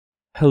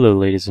Hello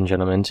ladies and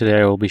gentlemen, today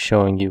I will be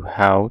showing you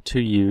how to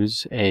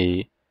use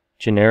a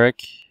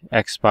generic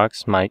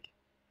Xbox mic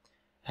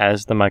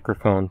as the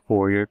microphone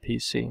for your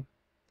PC.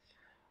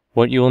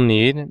 What you will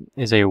need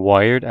is a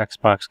wired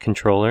Xbox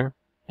controller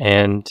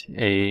and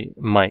a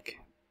mic.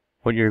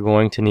 What you're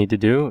going to need to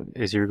do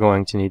is you're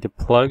going to need to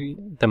plug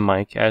the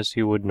mic as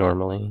you would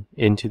normally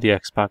into the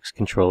Xbox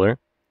controller,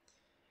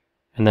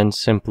 and then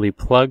simply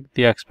plug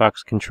the Xbox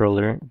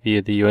controller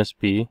via the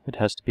USB, it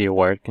has to be a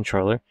wired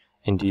controller,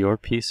 into your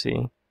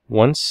PC.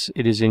 Once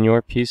it is in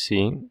your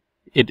PC,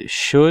 it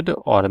should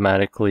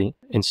automatically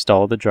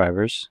install the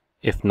drivers.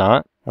 If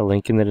not, a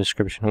link in the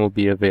description will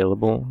be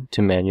available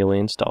to manually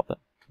install them.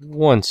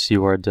 Once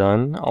you are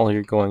done, all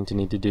you're going to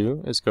need to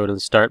do is go to the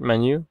Start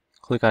menu,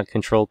 click on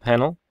Control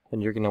Panel,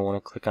 then you're going to want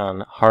to click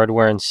on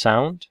Hardware and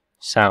Sound,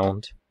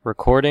 Sound,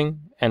 Recording,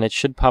 and it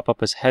should pop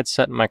up as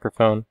Headset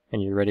Microphone,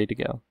 and you're ready to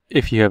go.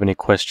 If you have any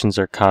questions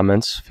or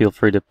comments, feel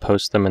free to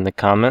post them in the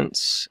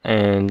comments,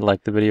 and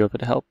like the video if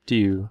it helped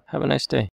you. Have a nice day.